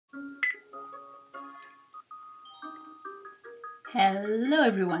Hello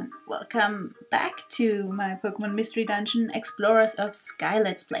everyone, welcome back to my Pokemon Mystery Dungeon Explorers of Sky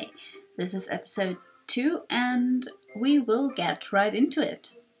Let's Play. This is episode 2 and we will get right into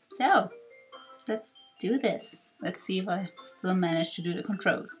it. So, let's do this. Let's see if I still manage to do the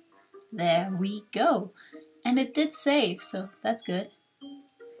controls. There we go. And it did save, so that's good.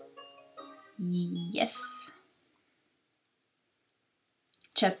 Yes.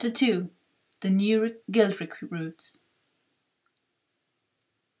 Chapter 2. The new guild recruits.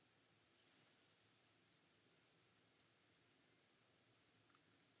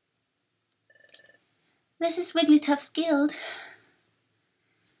 This is Wigglytuff's guild.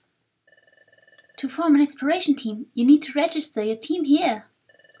 To form an exploration team, you need to register your team here.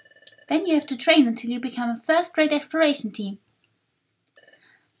 Then you have to train until you become a first-rate exploration team.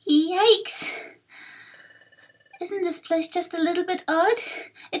 Yikes! Isn't this place just a little bit odd?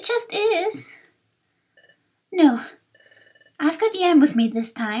 It just is. No, I've got Yam with me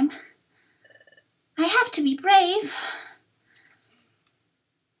this time. I have to be brave.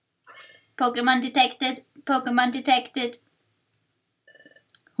 Pokemon detected. Pokemon detected.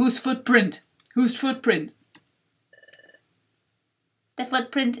 Whose footprint? Whose footprint? The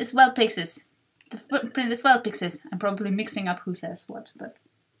footprint is Whelpix's. The footprint is Whelpix's. I'm probably mixing up who says what, but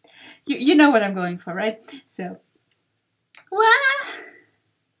you know what I'm going for, right? So. Wah!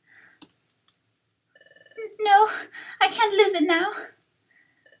 No, I can't lose it now.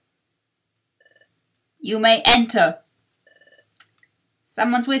 You may enter.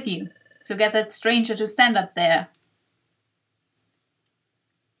 Someone's with you. So get that stranger to stand up there.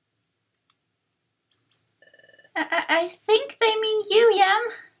 I think they mean you, Yam.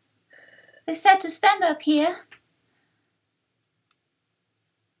 They said to stand up here.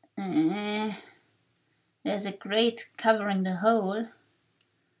 There's a grate covering the hole.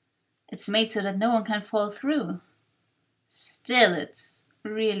 It's made so that no one can fall through. Still, it's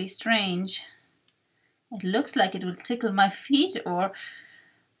really strange. It looks like it will tickle my feet or...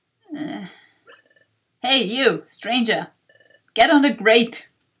 Hey, you, stranger! Get on the grate!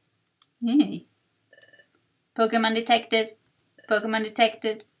 Hey. Pokemon detected. Pokemon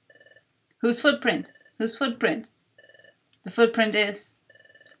detected. Whose footprint? Whose footprint? The footprint is...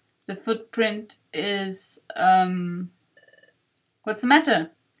 What's the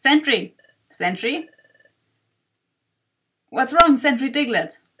matter? Sentry! Sentry? What's wrong, Sentry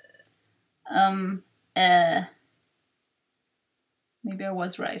Diglett? Maybe I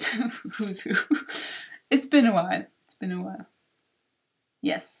was right. Who's who? It's been a while. It's been a while.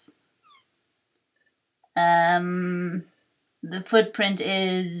 Yes. The footprint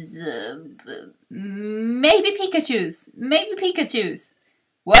is... maybe Pikachu's. Maybe Pikachu's.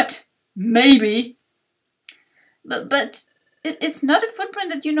 What? Maybe? But it's not a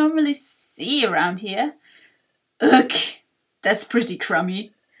footprint that you normally see around here. Ugh! That's pretty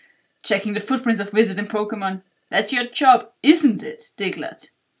crummy. Checking the footprints of visiting Pokemon. That's your job, isn't it,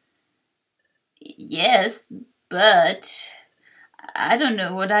 Diglett? Yes, but I don't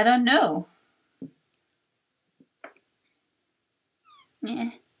know what I don't know.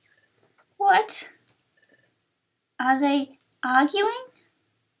 Yeah. What? Are they arguing?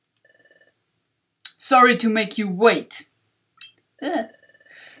 Sorry to make you wait. Ugh.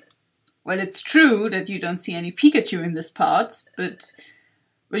 Well, it's true that you don't see any Pikachu in this part, but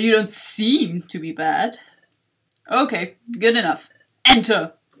you don't seem to be bad. Okay, good enough.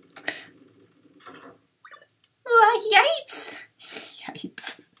 Enter! Yipes!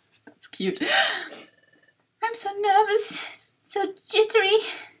 Yipes. That's cute. I'm so nervous, so jittery.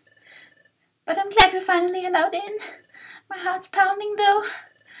 But I'm glad we're finally allowed in. My heart's pounding though.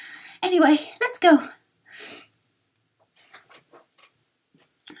 Anyway, let's go.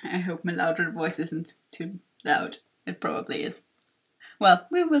 I hope my louder voice isn't too loud. It probably is. Well,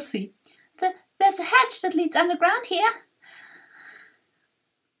 we will see. There's a hatch that leads underground here.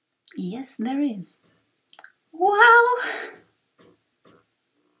 Yes, there is. Wow!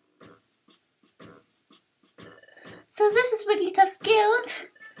 So this is Wigglytuff's guild.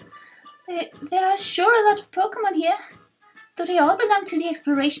 There are sure a lot of Pokemon here. Do they all belong to the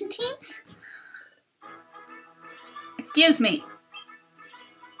exploration teams? Excuse me.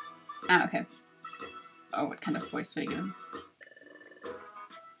 Ah, okay. Oh, what kind of voice do I give him?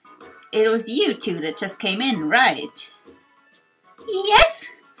 It was you two that just came in, right? Yes!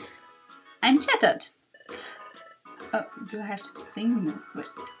 I'm Chattered. Oh, do I have to sing this? Wait.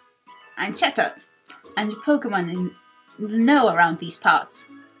 I'm Chattered. I'm the Pokemon in the know around these parts.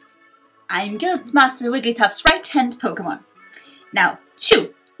 I'm Guildmaster Wigglytuff's right-hand Pokemon. Now,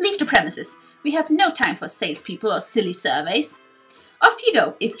 shoo! Leave the premises. We have no time for salespeople or silly surveys. Off you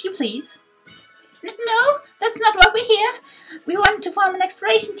go, if you please. No, that's not why we're here. We want to form an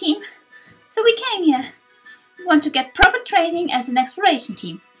exploration team. So we came here. We want to get proper training as an exploration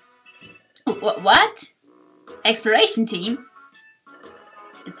team. What? Exploration team?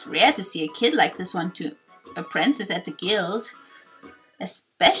 It's rare to see a kid like this want to apprentice at the guild,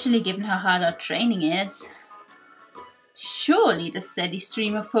 especially given how hard our training is. Surely the steady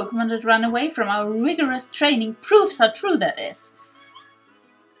stream of Pokemon that run away from our rigorous training proves how true that is.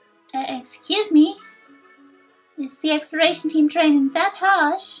 Excuse me? Is the exploration team training that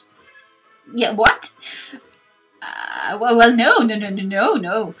harsh? Yeah, what? Well, no.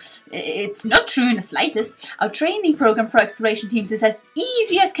 It's not true in the slightest. Our training program for exploration teams is as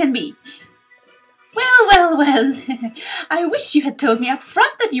easy as can be. Well. I wish you had told me up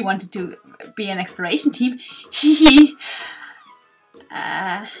front that you wanted to be an exploration team.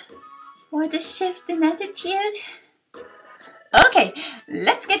 What a shift in attitude. Okay,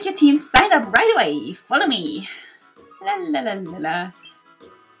 let's get your team signed up right away. Follow me. La.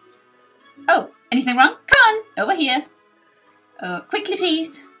 Oh, anything wrong? Come on, over here. Quickly,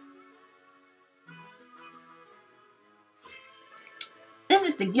 please. This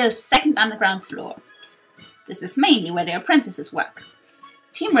is the guild's second underground floor. This is mainly where the apprentices work.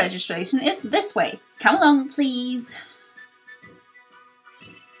 Team registration is this way. Come along, please.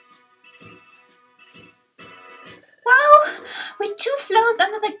 Wow, we're 2 floors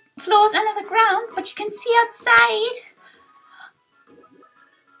under the ground, but you can see outside.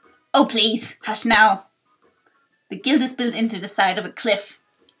 Oh, please, hush now. The guild is built into the side of a cliff.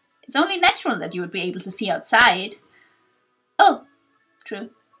 It's only natural that you would be able to see outside. Oh,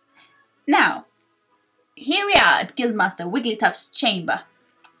 true. Now, here we are at Guildmaster Wigglytuff's chamber.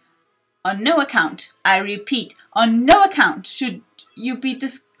 On no account, I repeat, on no account should you be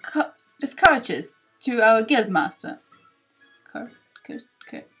discourteous to our Guildmaster.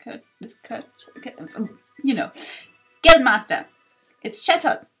 You know. Guildmaster, it's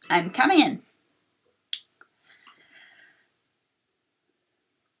Chettle. I'm coming in.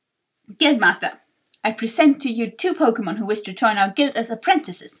 Guildmaster, I present to you 2 Pokemon who wish to join our guild as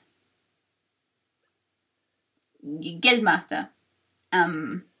apprentices. Guildmaster.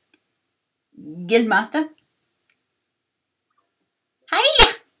 Guildmaster?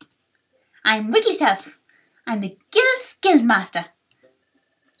 Hiya! I'm Wigglytuff. I'm the guild's Guildmaster.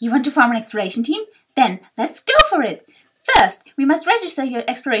 You want to form an exploration team? Then let's go for it. First, we must register your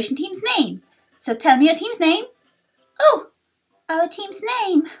exploration team's name. So tell me your team's name. Oh, our team's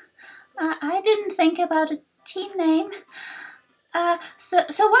name. I didn't think about a team name.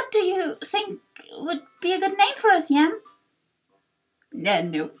 So what do you think would be a good name for us, Yam?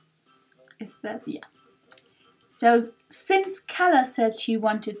 No. Is that, yeah. So, since Kala said she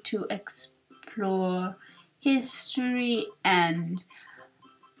wanted to explore history and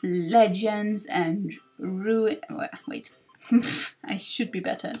legends and wait. I should be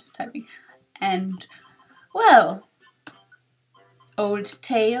better at typing. And, well, old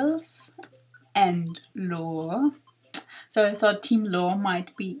tales and lore. So I thought Team Lore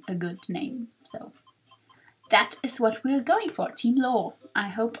might be a good name. So that is what we're going for, Team Lore. I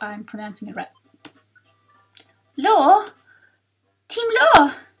hope I'm pronouncing it right. Lore? Team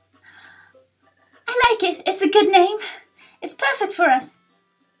Lore? I like it. It's a good name. It's perfect for us.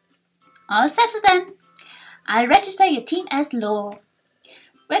 All settled then. I'll register your team as Lore.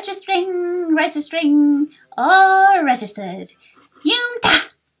 Registering, all registered.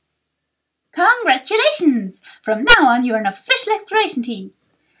 Yumta! Congratulations! From now on, you're an official exploration team.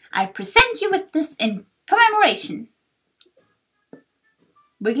 I present you with this in commemoration.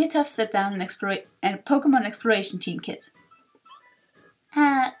 Wigglytuff set down a Pokemon exploration team kit.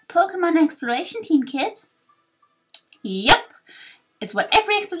 Pokemon exploration team kit? Yup! It's what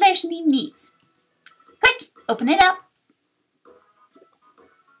every exploration team needs. Quick, open it up.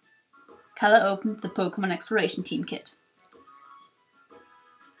 Kala opened the Pokemon exploration team kit.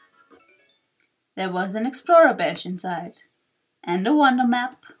 There was an explorer badge inside, and a wonder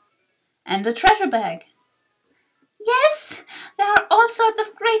map, and a treasure bag. Yes! There are all sorts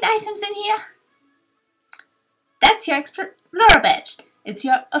of great items in here. That's your explorer badge. It's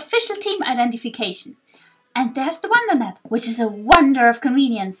your official team identification. And there's the wonder map, which is a wonder of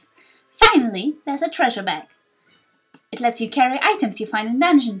convenience. Finally, there's a treasure bag. It lets you carry items you find in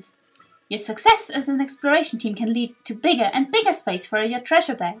dungeons. Your success as an exploration team can lead to bigger and bigger space for your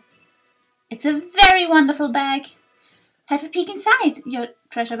treasure bag. It's a very wonderful bag. Have a peek inside your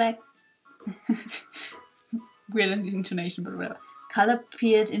treasure bag. Weird intonation, but whatever. Kala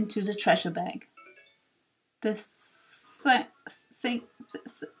peered into the treasure bag. The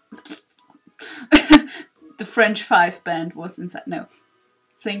French 5 band was inside. No.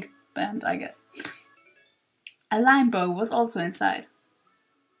 Think band, I guess. A lime bow was also inside.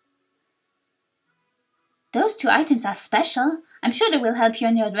 Those 2 items are special. I'm sure they will help you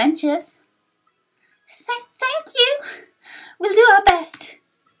on your adventures. Thank you. We'll do our best.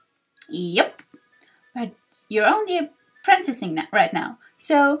 Yep. But you're only apprenticing right now,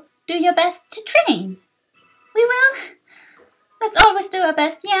 so do your best to train. We will. Let's always do our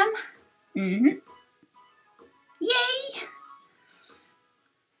best, Yam. Mm-hmm. Yay!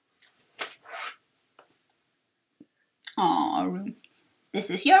 Aw, room. This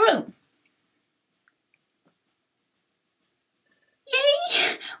is your room.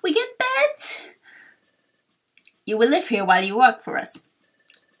 Yay! We get beds. You will live here while you work for us.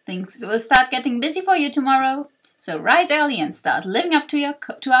 Things will start getting busy for you tomorrow, so rise early and start living up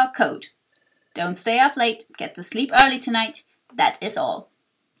to our code. Don't stay up late, get to sleep early tonight. That is all.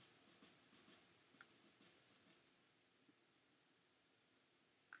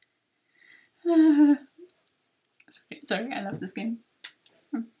 Sorry, I love this game.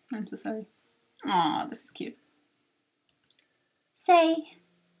 I'm so sorry. Aw, this is cute. Say,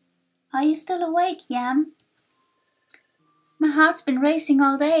 are you still awake, Yam? My heart's been racing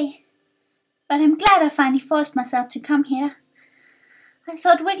all day, but I'm glad I finally forced myself to come here. I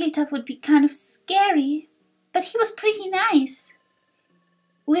thought Wigglytuff would be kind of scary, but he was pretty nice.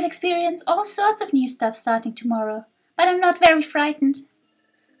 We'll experience all sorts of new stuff starting tomorrow, but I'm not very frightened.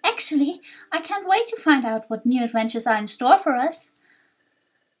 Actually, I can't wait to find out what new adventures are in store for us.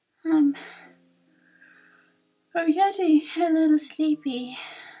 I'm getting a little sleepy.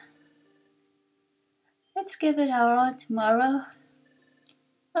 Let's give it our all tomorrow.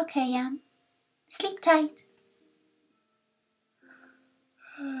 Okay, Yam. Sleep tight.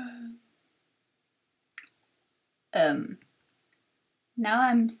 Now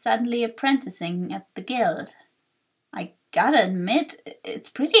I'm suddenly apprenticing at the guild. I gotta admit, it's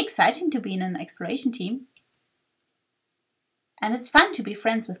pretty exciting to be in an exploration team. And it's fun to be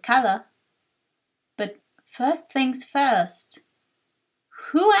friends with Color. But first things first.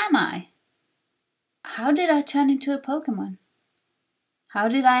 Who am I? How did I turn into a Pokemon? How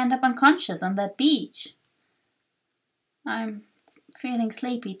did I end up unconscious on that beach? I'm feeling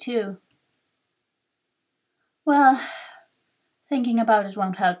sleepy too. Well, thinking about it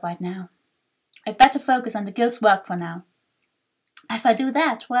won't help right now. I'd better focus on the guild's work for now. If I do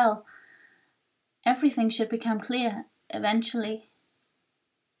that, well, everything should become clear eventually.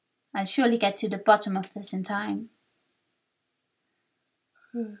 I'll surely get to the bottom of this in time.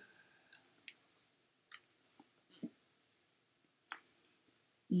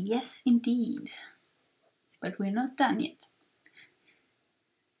 Yes, indeed. But we're not done yet.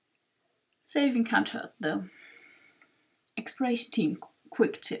 Saving can't hurt, though. Exploration team,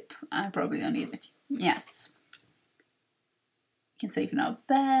 quick tip. I probably don't need it. Yes. We can save in our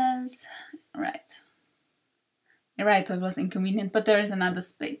bed. Right. You're right, that was inconvenient, but there is another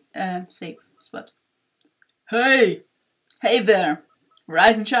safe spot. Hey! Hey there!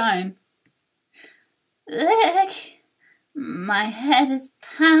 Rise and shine! Look! My head is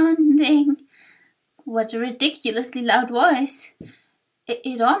pounding. What a ridiculously loud voice.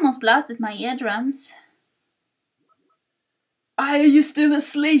 It almost blasted my eardrums. Are you still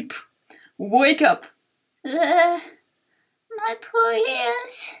asleep? Wake up! My poor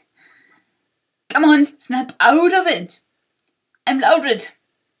ears. Come on, snap out of it! I'm Loudred,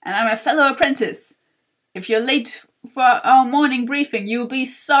 and I'm a fellow apprentice. If you're late for our morning briefing, you'll be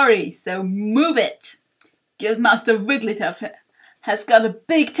sorry, so move it! Guildmaster Wigglytuff has got a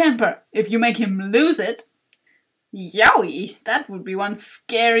big temper. If you make him lose it... Yowie, that would be one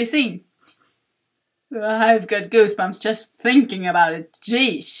scary scene. I've got goosebumps just thinking about it.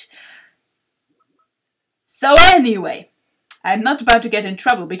 Jeesh. So anyway, I'm not about to get in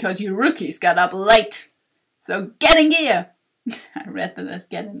trouble because you rookies got up late. So get in gear. I read that as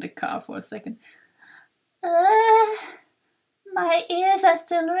get in the car for a second. My ears are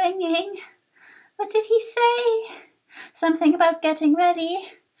still ringing. What did he say? Something about getting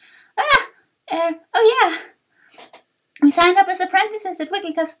ready. Oh yeah. We signed up as apprentices at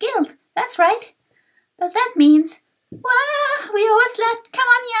Wigglytuff's guild. That's right. But that means... Wah! We overslept. Come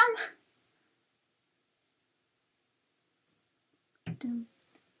on, Yum.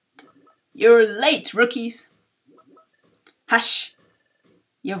 You're late, rookies. Hush.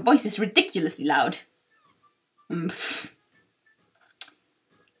 Your voice is ridiculously loud.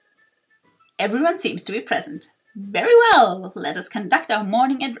 Everyone seems to be present. Very well. Let us conduct our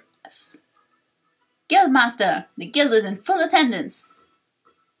morning address. Guildmaster, the guild is in full attendance.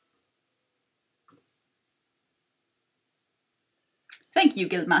 Thank you,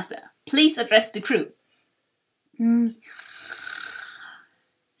 Guildmaster. Please address the crew.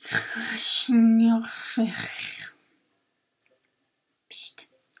 Psst.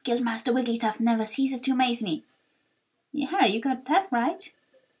 Guildmaster Wigglytuff never ceases to amaze me. Yeah, you got that right.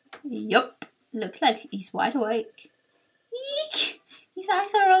 Yup. Looks like he's wide awake. Eek! His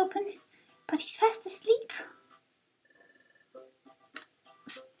eyes are open, but he's fast asleep.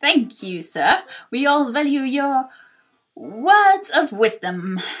 Thank you, sir. We all value your words of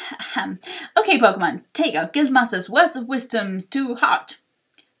wisdom. Okay, Pokemon, take our Guildmaster's words of wisdom to heart.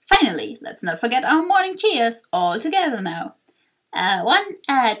 Finally, let's not forget our morning cheers all together now.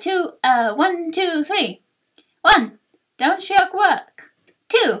 1, 2, 1, 2, 3. 1. Don't shirk work.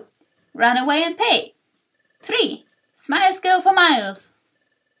 2. Run away and pay. 3. Smiles go for miles.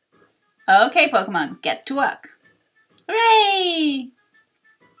 Okay, Pokemon, get to work. Hooray!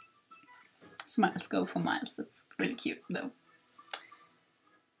 Smiles go for miles. That's really cute, though.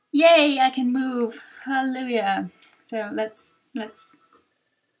 Yay, I can move. Hallelujah. So let's...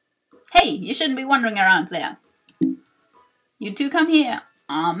 Hey, you shouldn't be wandering around there. You two come here.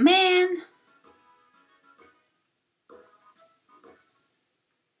 Aw, man.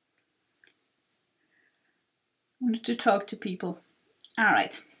 I wanted to talk to people.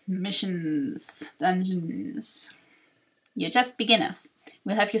 Alright. Missions. Dungeons. You're just beginners.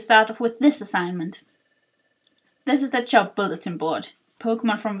 We'll have you start off with this assignment. This is the job bulletin board.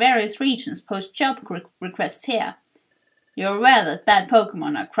 Pokemon from various regions post job requests here. You're aware that bad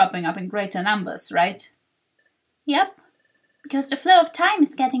Pokemon are cropping up in greater numbers, right? Yep. Because the flow of time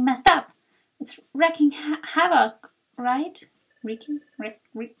is getting messed up. It's wreaking havoc, right? Wreaking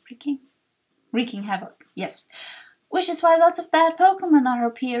havoc, yes. Which is why lots of bad Pokemon are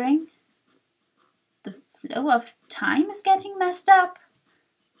appearing. The flow of time is getting messed up?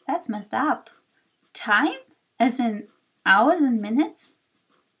 That's messed up. Time? As in hours and minutes?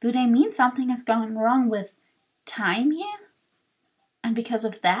 Do they mean something has gone wrong with time here? And because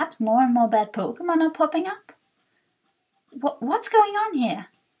of that, more and more bad Pokemon are popping up? What's going on here?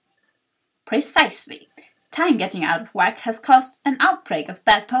 Precisely. Time getting out of whack has caused an outbreak of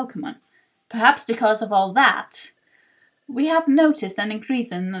bad Pokemon. Perhaps because of all that, we have noticed an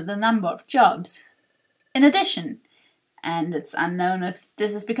increase in the number of jobs. In addition, and it's unknown if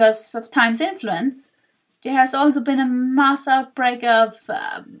this is because of time's influence, there has also been a mass outbreak of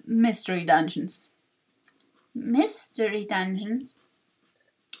mystery dungeons. Mystery dungeons?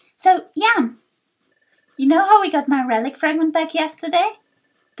 So, Yam, you know how we got my relic fragment back yesterday?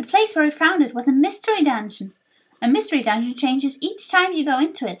 The place where we found it was a mystery dungeon. A mystery dungeon changes each time you go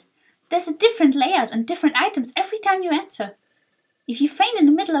into it. There's a different layout and different items every time you enter. If you faint in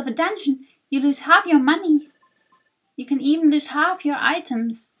the middle of a dungeon, you lose half your money. You can even lose half your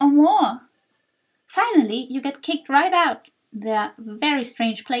items or more. Finally, you get kicked right out. They're very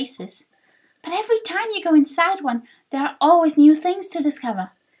strange places. But every time you go inside one, there are always new things to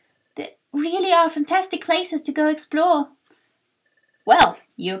discover. They really are fantastic places to go explore. Well,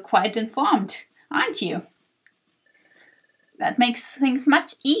 you're quite informed, aren't you? That makes things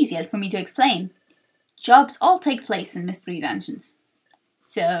much easier for me to explain. Jobs all take place in mystery dungeons.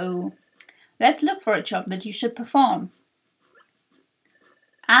 So, let's look for a job that you should perform.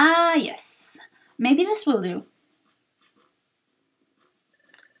 Ah, yes. Maybe this will do.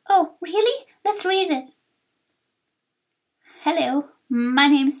 Oh, really? Let's read it. Hello, my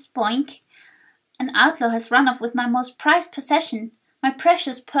name is Spoink. An outlaw has run off with my most prized possession, my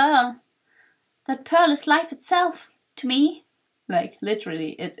precious pearl. That pearl is life itself, to me. Like,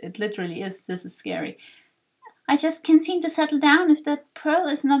 literally, it literally is. This is scary. I just can't seem to settle down if that pearl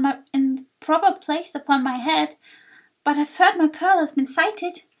is not in the proper place upon my head. But I've heard my pearl has been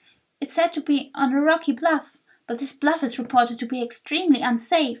sighted. It's said to be on a rocky bluff, but this bluff is reported to be extremely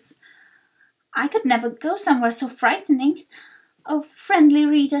unsafe. I could never go somewhere so frightening. Oh, friendly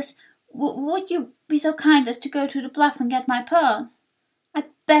readers, would you be so kind as to go to the bluff and get my pearl? I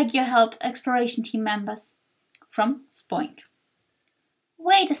beg your help, exploration team members. From Spoink.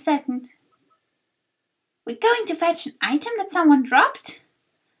 Wait a second. We're going to fetch an item that someone dropped?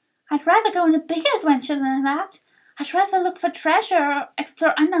 I'd rather go on a bigger adventure than that. I'd rather look for treasure or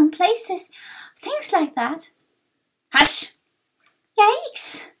explore unknown places. Things like that. Hush!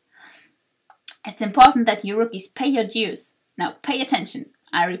 Yikes! It's important that you rookies pay your dues. Now pay attention.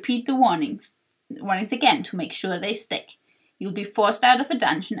 I repeat the warnings again to make sure they stick. You'll be forced out of a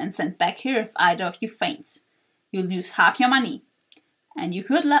dungeon and sent back here if either of you faints. You'll lose half your money. And you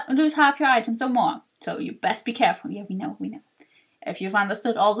could lose half your items or more. So you best be careful. Yeah, we know. If you've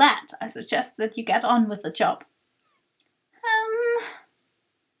understood all that, I suggest that you get on with the job.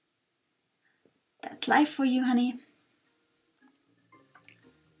 That's life for you, honey.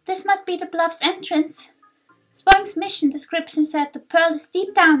 This must be the bluff's entrance. Spoink's mission description said the pearl is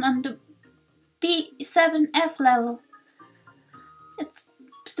deep down on the B7F level. It's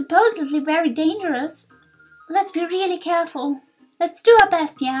supposedly very dangerous. Let's be really careful. Let's do our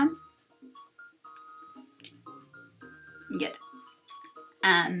best, Yam. Good.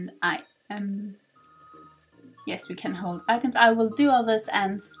 And yes, we can hold items. I will do all this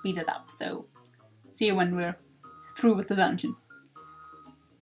and speed it up. So see you when we're through with the dungeon.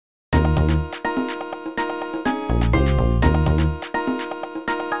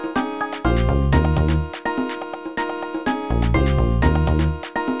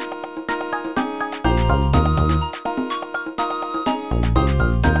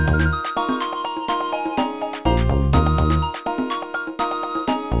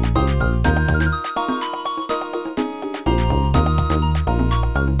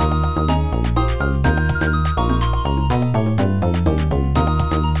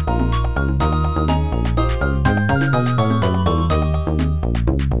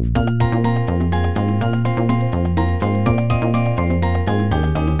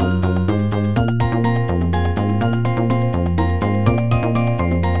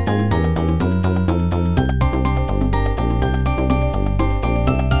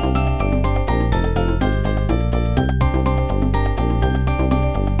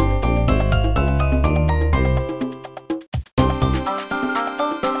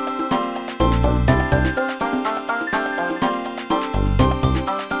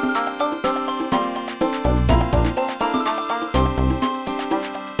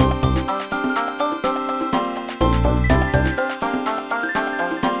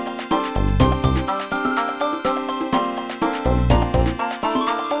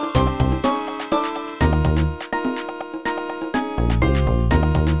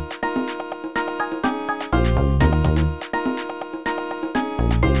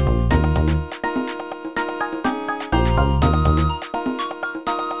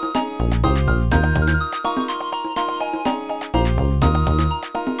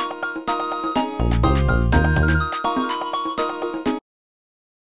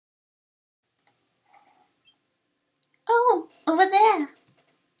 Oh, over there.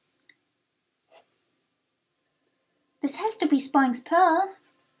 This has to be Spoink's pearl.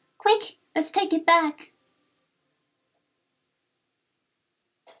 Quick, let's take it back.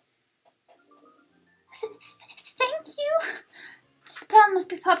 Thank you. This pearl must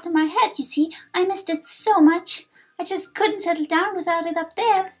be popped in my head, you see. I missed it so much. I just couldn't settle down without it up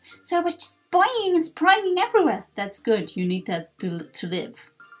there. So I was just boinging and sproinging everywhere. That's good. You need that to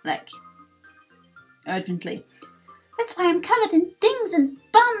live. Like, urgently. That's why I'm covered in dings and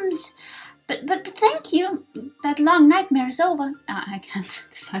bums. But thank you. That long nightmare is over. I can't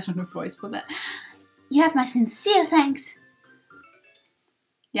decide on a voice for that. You have my sincere thanks.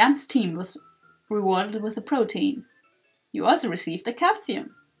 Yam's team was rewarded with a protein. You also received a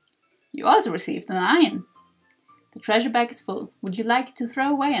calcium. You also received an iron. The treasure bag is full. Would you like to throw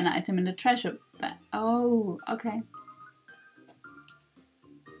away an item in the treasure bag? Oh, okay.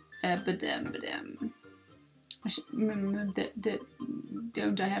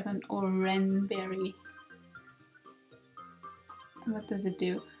 Don't I have an orange berry? What does it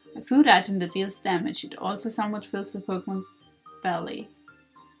do? A food item that deals damage. It also somewhat fills the Pokemon's belly.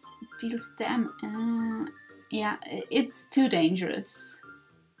 It deals damage. Yeah, it's too dangerous.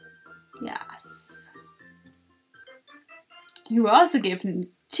 Yes. You were also given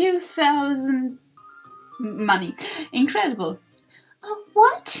 2,000 money. Incredible. Oh,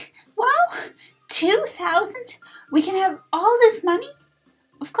 what? Wow! 2,000? We can have all this money?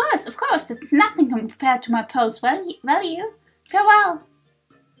 Of course. It's nothing compared to my pearl's value. Farewell.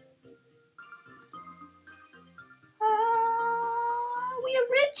 We're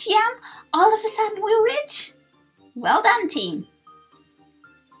rich, Yam. All of a sudden, we're rich. Well done, team.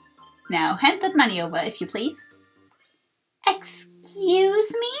 Now, hand that money over, if you please.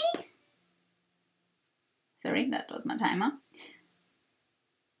 Excuse me? Sorry, that was my timer.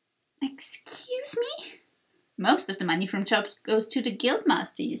 Excuse me? Most of the money from jobs goes to the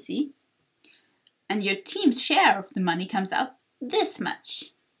guildmaster, you see. And your team's share of the money comes out this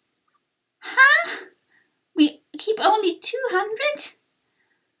much. Huh? We keep only 200?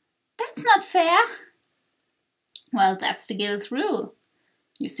 That's not fair. Well, that's the guild's rule.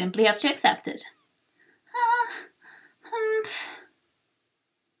 You simply have to accept it.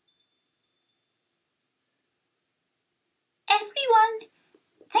 Everyone,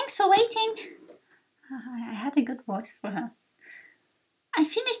 thanks for waiting. I had a good voice for her. I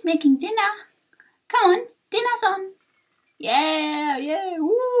finished making dinner. Come on, dinner's on. Yeah,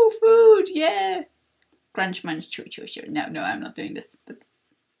 woo, food, yeah. Crunch, munch, chew, chew, chew. No, I'm not doing this. But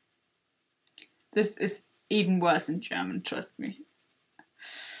this is even worse in German, trust me.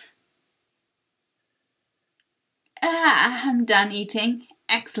 I'm done eating.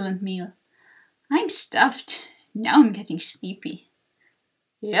 Excellent meal. I'm stuffed. Now I'm getting sleepy.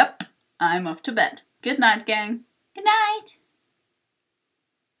 Yep, I'm off to bed. Good night, gang. Good night.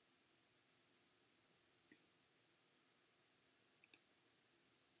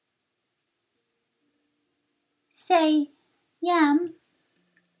 Say, Yam,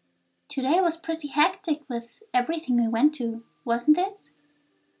 today was pretty hectic with everything we went to, wasn't it?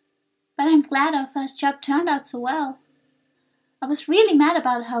 But I'm glad our first job turned out so well. I was really mad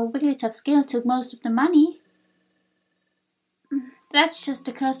about how Wigglytuff's guild took most of the money. That's just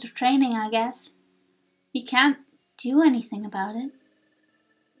the cost of training, I guess. You can't do anything about it.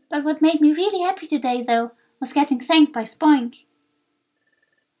 But what made me really happy today, though, was getting thanked by Spoink.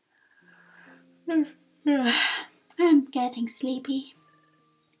 I'm getting sleepy.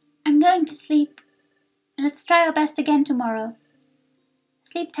 I'm going to sleep. Let's try our best again tomorrow.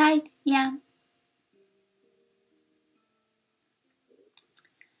 Sleep tight, yeah.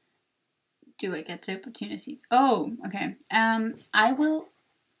 Do I get the opportunity? Oh, okay. I will.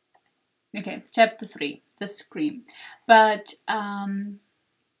 Okay, chapter 3, the scream. But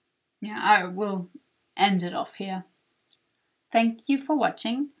yeah, I will end it off here. Thank you for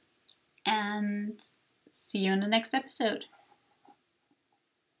watching, and see you in the next episode.